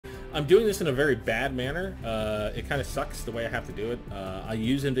I'm doing this in a very bad manner. It kind of sucks the way I have to do it. I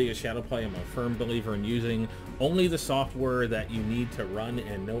use NVIDIA Shadowplay. I'm a firm believer in using only the software that you need to run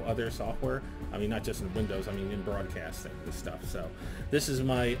and no other software. I mean, not just in Windows, I mean in broadcasting this stuff. So this is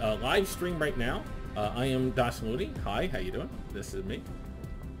my live stream right now. I am Looney. Hi, how you doing? This is me.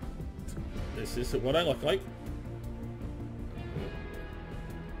 This is what I look like.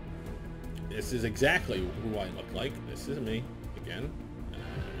 This is exactly who I look like. This is me again.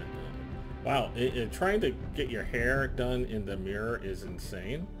 Wow, trying to get your hair done in the mirror is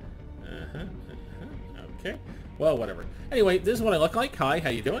insane. Okay, well, whatever. Anyway, this is what I look like. Hi, how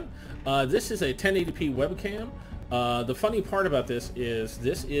you doing? This is a 1080p webcam. The funny part about this is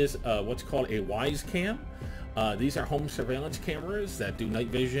what's called a Wyzecam. These are home surveillance cameras that do night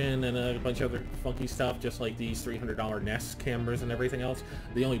vision and a bunch of other funky stuff, just like these $300 Nest cameras and everything else.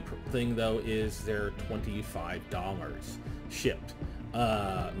 The only thing, though, is they're $25 shipped.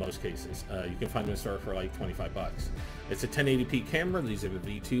 Most cases. You can find them in the store for like 25 bucks. It's a 1080p camera. These are the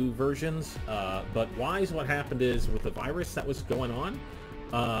V2 versions. But Wyze, what happened is with the virus that was going on,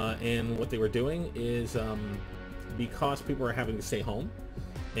 and what they were doing is because people were having to stay home,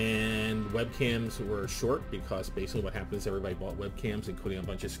 and webcams were short, because basically what happened is everybody bought webcams, including a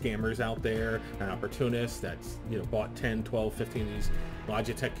bunch of scammers out there and opportunists that's, you know, bought 10, 12, 15 of these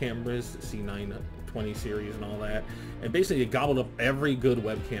Logitech cameras, the C920 series and all that, and basically it gobbled up every good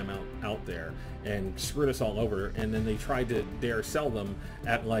webcam out there and screwed us all over. And then they tried to dare sell them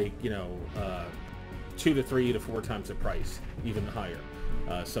at, like, you know, 2 to 3 to 4 times the price, even higher.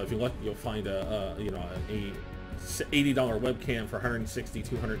 So if you look, you'll find a $80 webcam for $160,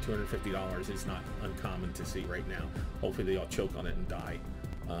 $200, $250 is not uncommon to see right now. Hopefully they all choke on it and die.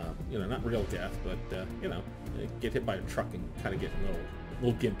 You know, not real death, but you know, get hit by a truck and kind of get a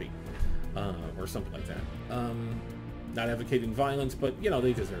little gimpy, or something like that. Not advocating violence, but you know,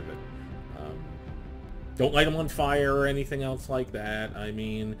 they deserve it. Don't light them on fire or anything else like that. I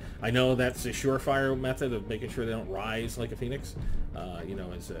mean, I know that's a surefire method of making sure they don't rise like a phoenix. You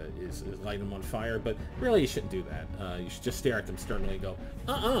know, is lighting them on fire, but really you shouldn't do that. You should just stare at them sternly and go,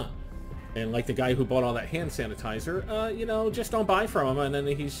 and like the guy who bought all that hand sanitizer, you know, just don't buy from him, and then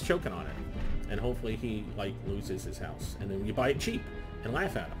he's choking on it, and hopefully he like loses his house, and then you buy it cheap and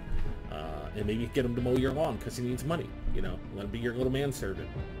laugh at him, and maybe get him to mow your lawn because he needs money. You know, let him be your little manservant,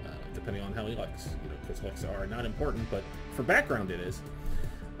 depending on how he likes. You know, because looks are not important, but for background it is.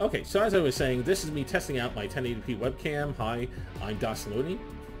 Okay, so as I was saying, this is me testing out my 1080p webcam. Hi, I'm Looney.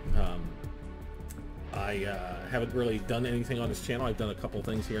 I haven't really done anything on this channel. I've done a couple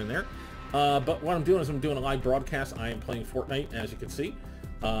things here and there. But what I'm doing is I'm doing a live broadcast. I am playing Fortnite, as you can see.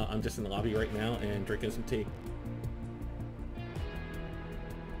 I'm just in the lobby right now and drinking some tea.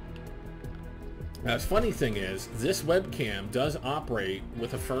 Now, the funny thing is, this webcam does operate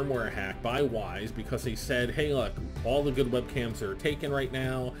with a firmware hack by Wyze, because they said, hey, look, all the good webcams are taken right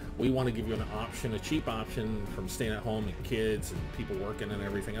now. We want to give you an option, a cheap option from staying at home and kids and people working and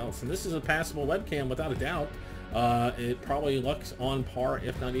everything else. And this is a passable webcam without a doubt. It probably looks on par,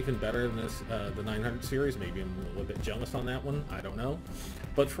 if not even better than this, the 900 series. Maybe I'm a little bit jealous on that one. I don't know.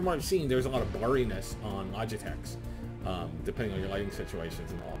 But from what I've seen, there's a lot of blurriness on Logitech's, depending on your lighting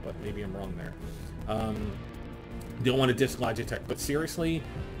situations and all, but maybe I'm wrong there. Don't want to diss Logitech, but seriously,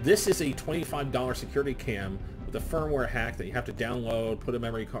 this is a $25 security cam with a firmware hack that you have to download, put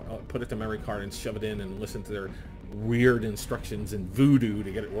it to memory card and shove it in and listen to their weird instructions in voodoo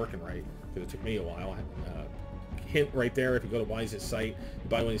to get it working right, because it took me a while. Hint right there, if you go to Wyze's site, you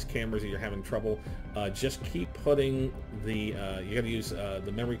buy one of these cameras and you're having trouble, just keep putting the, you gotta use,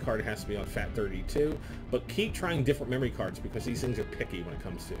 the memory card has to be on FAT32, but keep trying different memory cards, because these things are picky when it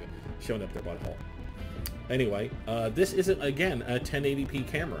comes to showing up their butthole. Anyway, this isn't, again, a 1080p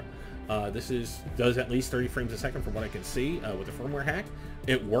camera. This does at least 30 frames a second from what I can see with the firmware hack.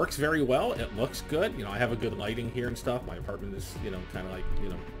 It works very well. It looks good. You know, I have a good lighting here and stuff. My apartment is, you know, kind of like, you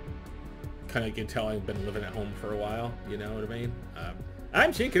know, kind of, you can tell I've been living at home for a while. You know what I mean?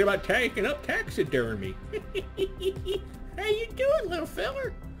 I'm thinking about taking up taxidermy. How you doing, little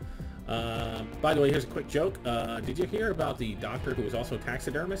feller? By the way, here's a quick joke. Did you hear about the doctor who was also a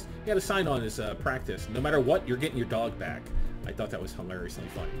taxidermist? He had a sign on his practice: no matter what, you're getting your dog back. I thought that was hilariously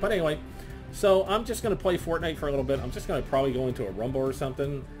funny. But anyway, so I'm just going to play Fortnite for a little bit. I'm just going to probably go into a Rumble or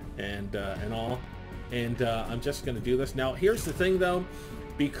something and all. And I'm just going to do this. Now, here's the thing, though.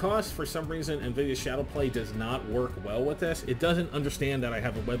 Because for some reason NVIDIA Shadowplay does not work well with this, it doesn't understand that I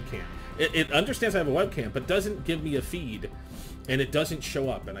have a webcam. It understands I have a webcam, but doesn't give me a feed, and it doesn't show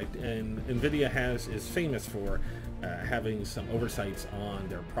up. And NVIDIA is famous for having some oversights on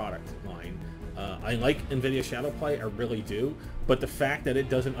their product line I like NVIDIA Shadow Play, I really do, but the fact that it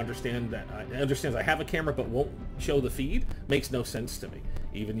doesn't understand that, it understands I have a camera but won't show the feed, makes no sense to me.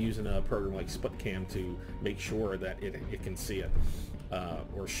 Even using a program like Webcam to make sure that it can see it,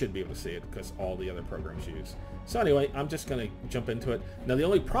 or should be able to see it, because all the other programs use. So anyway, I'm just going to jump into it. Now the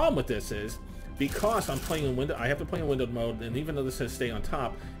only problem with this is, because I'm playing in window, I have to play in window mode, and even though this says stay on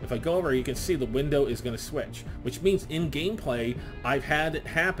top, if I go over, you can see the window is going to switch, which means in gameplay, I've had it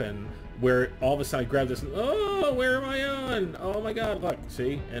happen where all of a sudden I grab this, oh, where am I on? Oh my god, look,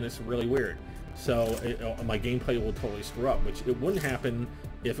 see? And it's really weird. So my gameplay will totally screw up, which it wouldn't happen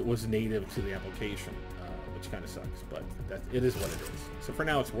if it was native to the application, which kind of sucks, but it is what it is. So for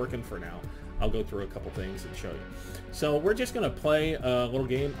now, it's working for now. I'll go through a couple things and show you. So we're just gonna play a little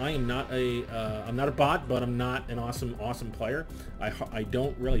game. I am not I'm not a bot, but I'm not an awesome player. I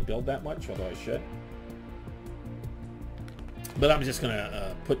don't really build that much, although I should. But I'm just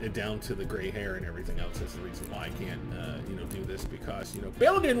gonna put it down to the gray hair and everything else. That's the reason why I can't, you know, do this, because, you know,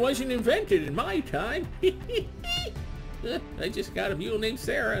 building wasn't invented in my time. I just got a mule named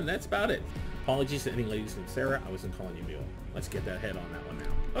Sarah, and that's about it. Apologies to any ladies named Sarah. I wasn't calling you mule. Let's get that head on that one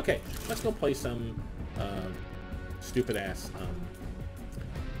now. Okay, let's go play some stupid ass.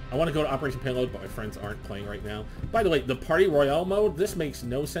 I want to go to Operation Payload, but my friends aren't playing right now. By the way, the Party Royale mode, this makes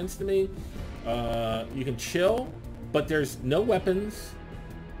no sense to me. You can chill, but there's no weapons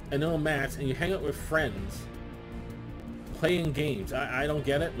and no mats, and you hang out with friends playing games. I don't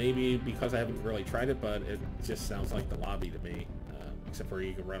get it. Maybe because I haven't really tried it, but it just sounds like the lobby to me. Except for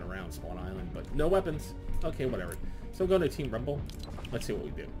you can run around Spawn Island, but no weapons. Okay, whatever. So we'll go to Team Rumble. Let's see what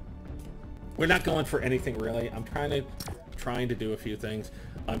we do. We're not going for anything really. I'm trying to do a few things.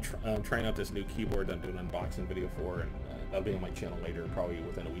 I'm trying out this new keyboard that I'm doing an unboxing video for, and that'll be on my channel later, probably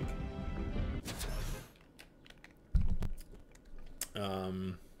within a week.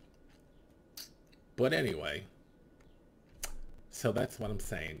 But anyway, so that's what I'm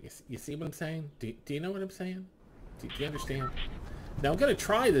saying. You see what I'm saying? Do you know what I'm saying? Do you understand? Now I'm going to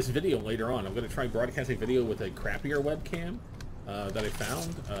try this video later on. I'm going to try broadcasting video with a crappier webcam that I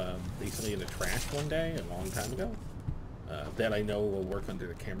found recently in the trash one day, a long time ago, that I know will work under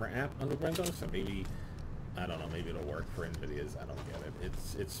the camera app under Windows. So maybe, I don't know, maybe it'll work for NVIDIA's. I don't get it.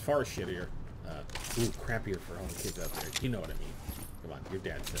 It's far shittier. Ooh, crappier for all the kids out there. You know what I mean. Come on, your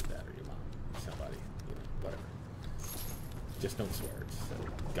dad said that, or your mom, or somebody, you know, whatever. Just don't swear. It's,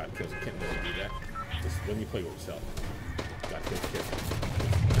 God kills a kitten when you do that. Just when you play with yourself. God kills a kitten.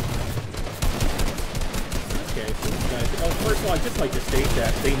 Okay, so these guys, oh, first of all, I'd just like to state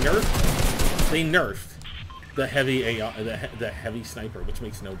that they nerfed the heavy AR, the heavy sniper, which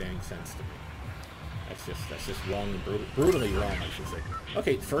makes no dang sense to me. That's just wrong and brutally wrong, I should say.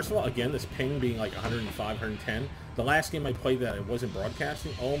 Okay, first of all, again, this ping being like 105, 110. The last game I played that I wasn't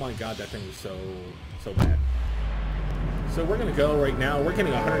broadcasting, oh my god, that thing was so bad. So we're gonna go right now. We're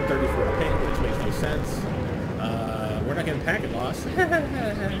getting 134 ping, which makes no sense. We're not getting packet loss.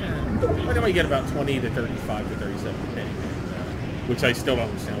 Why do I get about 20 to 35 to 37 ping? Which I still don't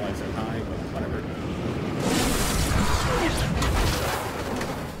understand why it's so high, but whatever.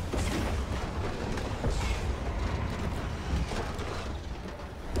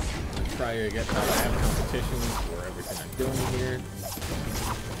 Try to get out of competitions for everything I'm doing here.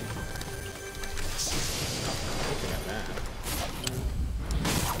 Looking at that.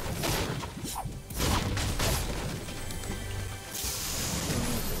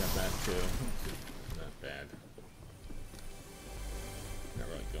 I got that too. Not bad. Not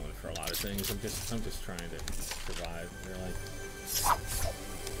really going for a lot of things. I'm just trying to survive, really.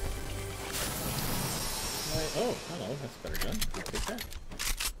 Oh, hello, that's a better gun. I'll take that.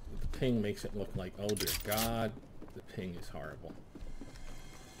 Ping makes it look like, oh dear god, the ping is horrible.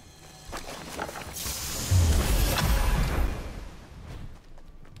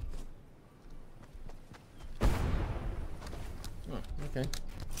 Oh, okay.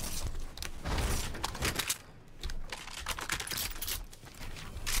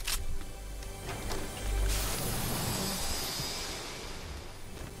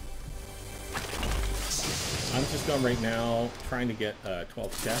 I'm just going right now, trying to get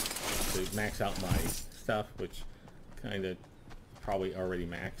 12 chests to max out my stuff, which kind of probably already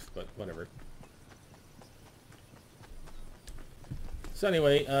maxed, but whatever. So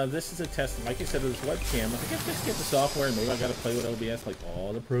anyway, this is a test. Like I said, this webcam. I guess just get the software. Maybe I got to play with OBS like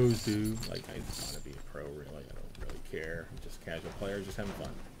all the pros do. Like, I just want to be a pro, really. I don't really care. I'm just a casual player, just having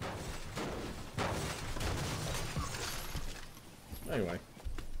fun. Anyway.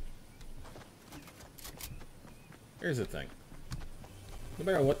 Here's the thing.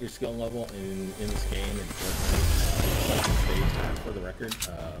 no matter what your skill level in this game and Fortnite, stage, for the record,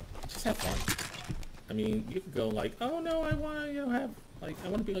 just have fun. I mean, you could go like, oh no, I want to, have, like, I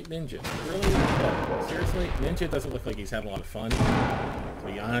want to be like Ninja. Really? No, seriously? Ninja doesn't look like he's having a lot of fun. To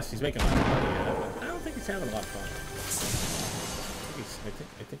be honest, he's making a lot of money, yeah, but I don't think he's having a lot of fun.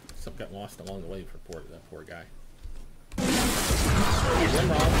 I think something got lost along the way for that poor guy.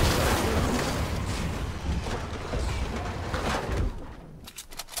 I'm wrong.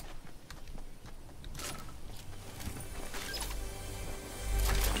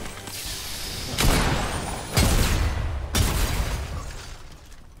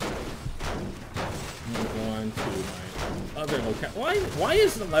 Why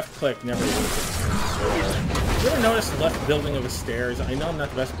is the left click never working? You ever notice the left building of the stairs? I know I'm not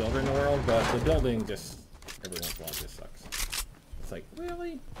the best builder in the world, but the building just, every once in a while, just sucks. It's like,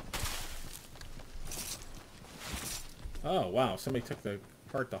 really? Oh, wow, somebody took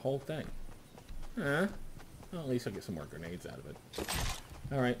apart the whole thing. Huh? Well, at least I'll get some more grenades out of it.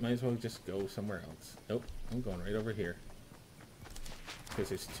 Alright, might as well just go somewhere else. Nope, I'm going right over here. Because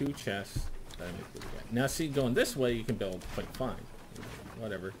there's 2 chests. Now see, going this way you can build quite fine.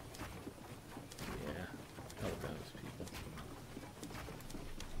 Whatever. Yeah. Hell with those people.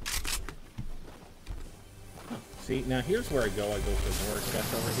 Huh. See, now here's where I go. I go for more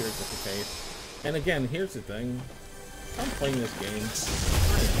chest over here just in case. And again, here's the thing. If I'm playing this game,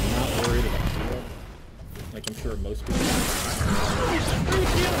 I am not worried about fuel. Like I'm sure most people are. Free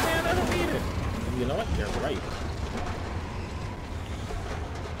fuel, man, I don't need it. And you know what? They're right.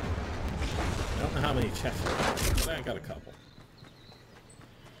 I don't know how many chests I got, but I got a couple.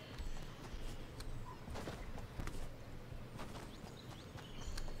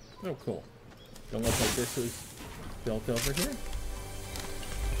 Oh, cool. Don't look like this was built over here.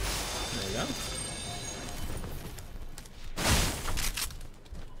 There we go.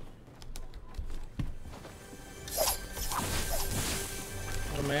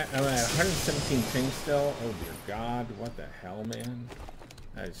 I'm at 117 ping still. Oh dear God, what the hell, man?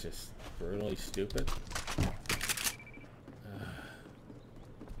 That is just really stupid.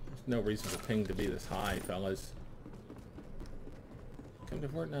 There's no reason for ping to be this high, fellas. Come to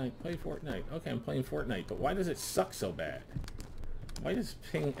Fortnite, play Fortnite. Okay, I'm playing Fortnite, but why does it suck so bad? Why does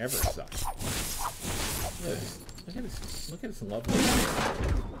ping ever suck? Look at this lovely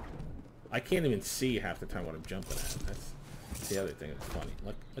thing. I can't even see half the time what I'm jumping at. That's the other thing that's funny.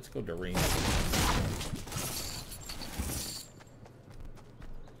 Look, let's go to range.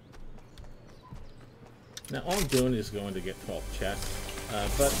 Now all I'm doing is going to get 12 chests,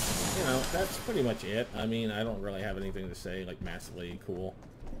 but, you know, that's pretty much it. I mean, I don't really have anything to say, like, massively cool,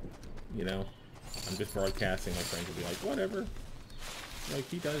 you know? I'm just broadcasting, my friends will be like, whatever, like,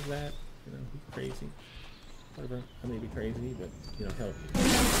 he does that, you know, he's crazy, whatever, I may be crazy, but, you know, help me.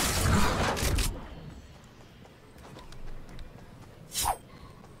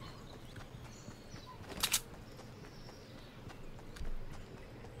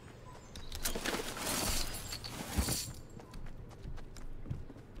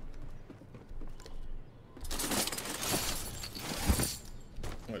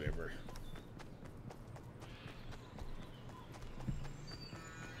 Whatever.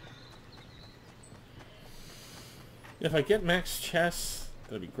 If I get max chests,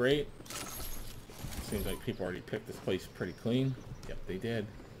 that'd be great. Seems like people already picked this place pretty clean. Yep, they did.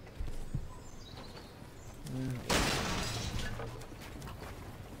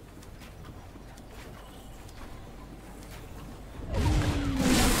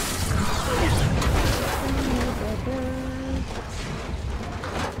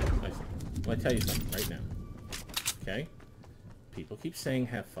 I'll tell you something right now. Okay? People keep saying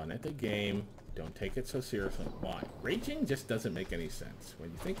have fun at the game. Don't take it so seriously. Why? Raging just doesn't make any sense.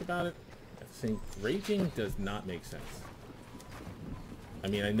 When you think about it, I think raging does not make sense. I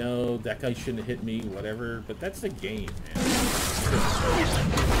mean, I know that guy shouldn't have hit me, whatever, but that's the game, man.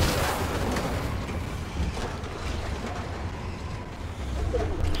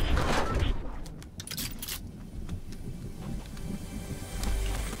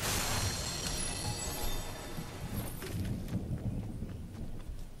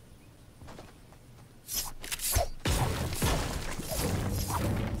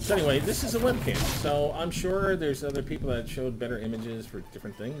 So anyway, this is a webcam, so I'm sure there's other people that showed better images for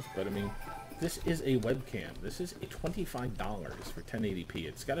different things, but I mean, this is a webcam. This is a $25 for 1080p.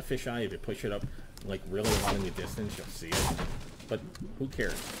 It's got a fisheye. If you push it up like really long in the distance, you'll see it, but who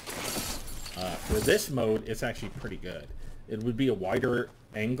cares? For this mode, it's actually pretty good. It would be a wider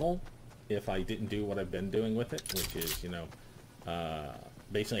angle if I didn't do what I've been doing with it, which is, you know,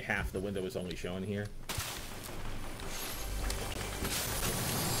 basically half the window is only showing here.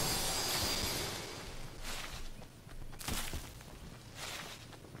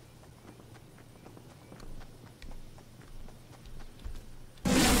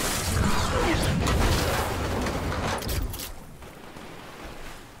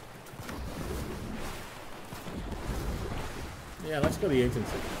 go to the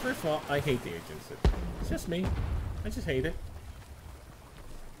agency. First of all, I hate the agency. It's just me. I just hate it.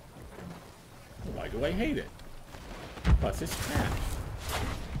 Why do I hate it? Plus, it's trash.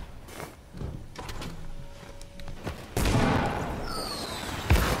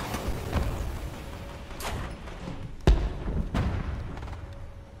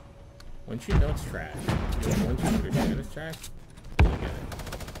 Once you know it's trash, once you understand it's trash, you get it.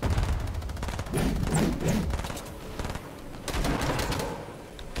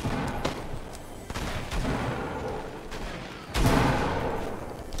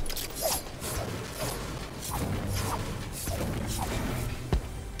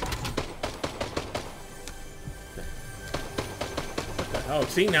 Oh,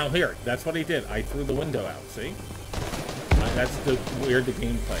 see, now here, that's what he did. I threw the window out, see? That's the weird the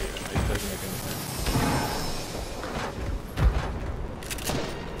gameplay is. It doesn't make any sense.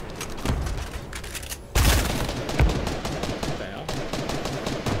 What the hell?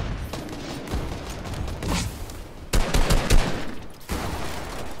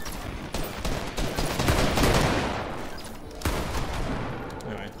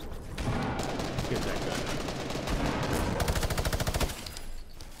 Anyway, let's get that gun out.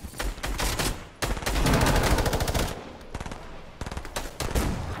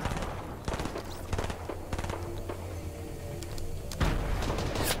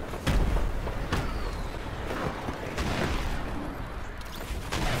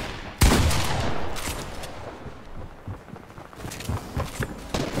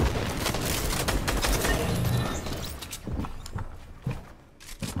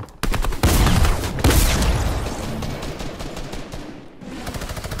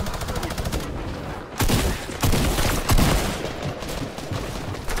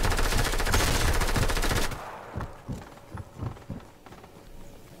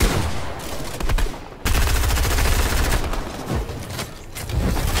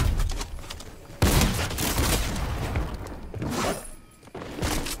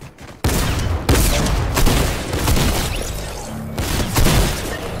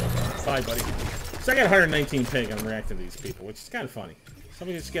 Bye, buddy. So I got 119 ping. I'm reacting to these people, which is kind of funny.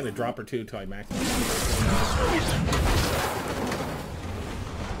 Somebody just get a drop or two until I max. Where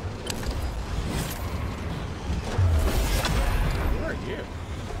are you?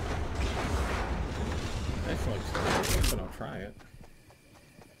 That looks good, but I'll try it.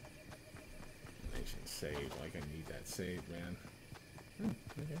 Nation save. Like I need that save, man.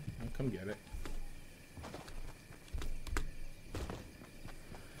 Okay, I'll come get it.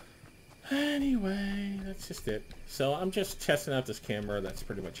 Anyway, that's just it. So I'm just testing out this camera. That's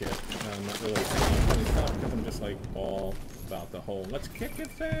pretty much it. I'm not really saying stuff because I'm just like all about the whole let's kick it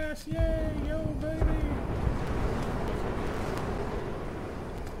fast. Yay, yo, baby.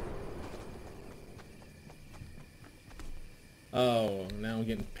 Oh, now I'm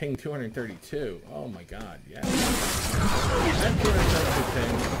getting ping 232. Oh my god, yeah. That 232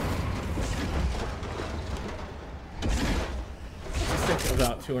 ping.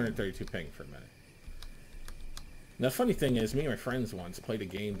 About 232 ping for a minute. Now, the funny thing is, me and my friends once played a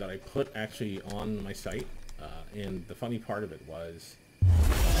game that I put actually on my site, and the funny part of it was,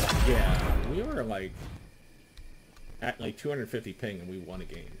 yeah, we were like at like 250 ping and we won a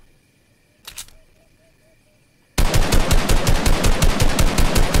game.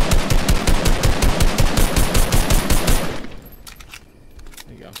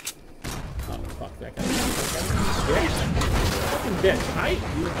 There you go. Oh, fuck that guy. Yeah. Fucking bitch.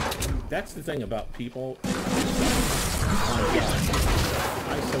 That's the thing about people. Oh, God.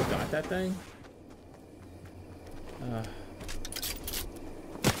 I so got that thing.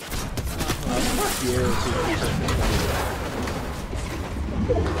 Fuck you,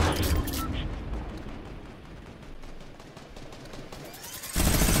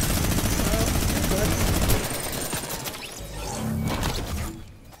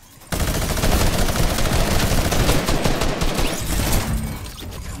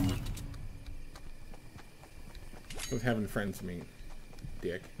 with having friends mean,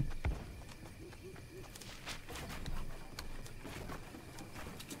 dick.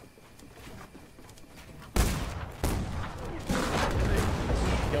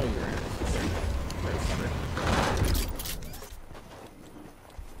 Kill your ass.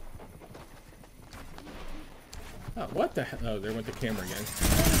 Oh, what the hell? Oh, there went the camera again.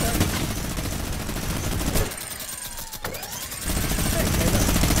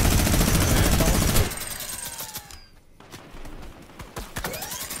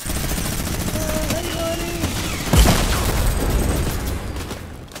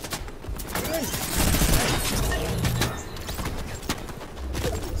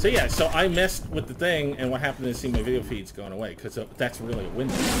 So yeah, so I messed with the thing, and what happened is see my video feeds going away, because that's really a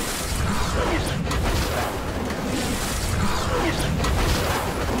window. So,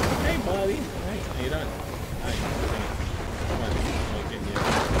 hey buddy, hey, how you doing? Hi. Come on, I'll get you.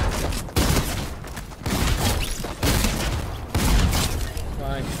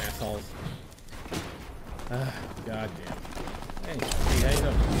 Bye, assholes. God damn. Hey, how you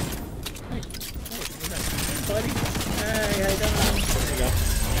doing? Hey, buddy. Hey, how you doing? There you go.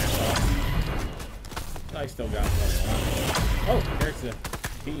 Asshole. I still got one. Oh, there's the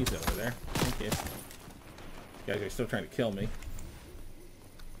keys over there. Thank you. These guys are still trying to kill me.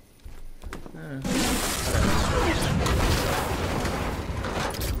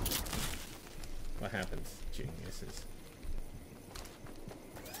 What happens, geniuses?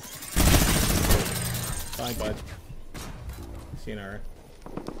 Bye, bud. See you, Nara.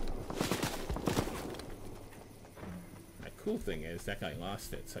 The cool thing is that guy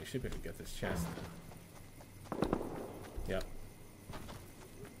lost it, so I should be able to get this chest. Yep.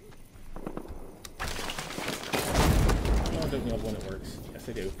 Oh, I don't know when it works. Yes,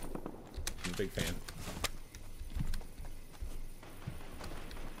 I do. I'm a big fan.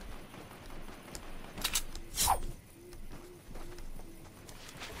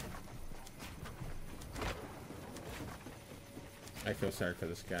 I feel sorry for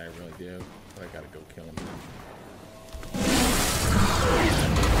this guy, I really do. But I gotta go kill him.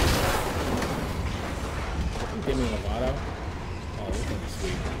 Give me a Lovato. Oh, this would be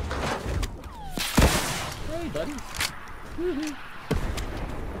sweet. Hey, buddy. Woohoo.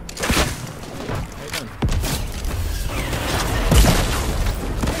 How you doing?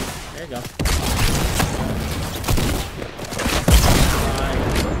 There you go.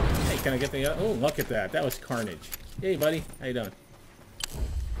 Hey, can I get the... Oh, look at that. That was carnage. Hey, buddy. How you doing?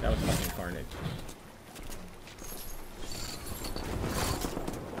 That was fucking carnage.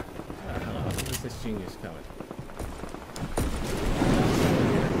 When is this genius coming?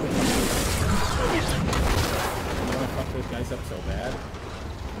 I want to fuck those guys up so bad.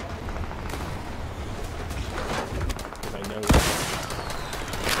 Because I know...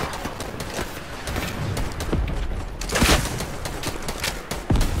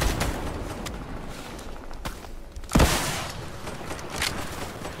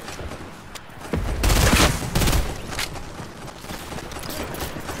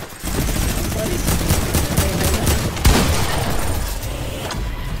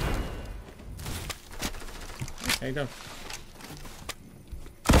 There you go.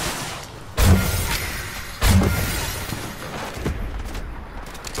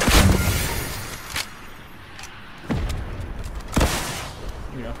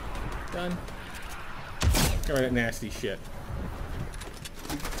 There you go. Done. Get rid of that nasty shit.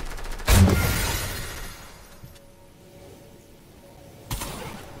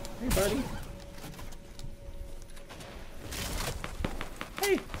 Hey, buddy.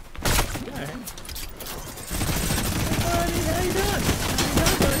 Hey. Yeah, hey. How you doing? How you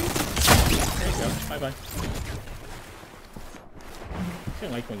doing, buddy? There you go. Bye-bye. I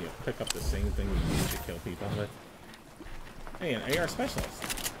don't like when you pick up the same thing you use to kill people with. Hey, an AR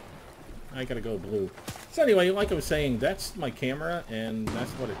specialist. I gotta go blue. So anyway, like I was saying, that's my camera, and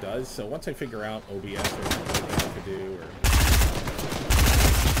that's what it does. So once I figure out OBS or something I could do, or...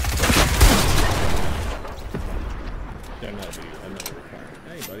 then that'll be another requirement.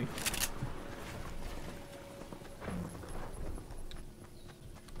 Hey, buddy.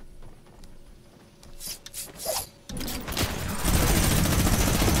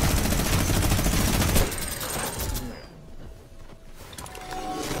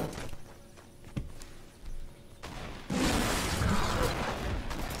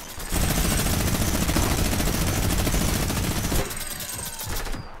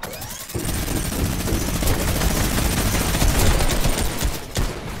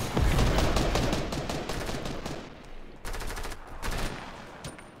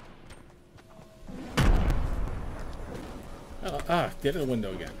 Get in the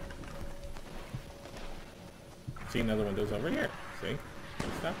window again. See, another window's over here. See?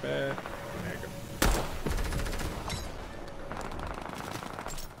 Stop it. There you go.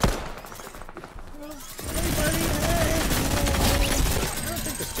 Well, hey, buddy, hey. I don't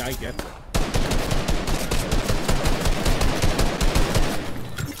think this guy gets it.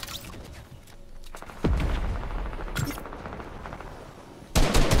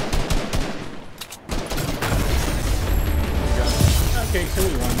 Okay, so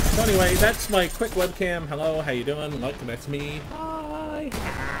we won. So anyway, that's my quick webcam. Hello, how you doing? Welcome, that's me. Hi.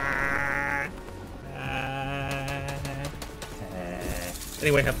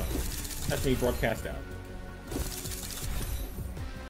 Anyway, have fun. That's me broadcast out.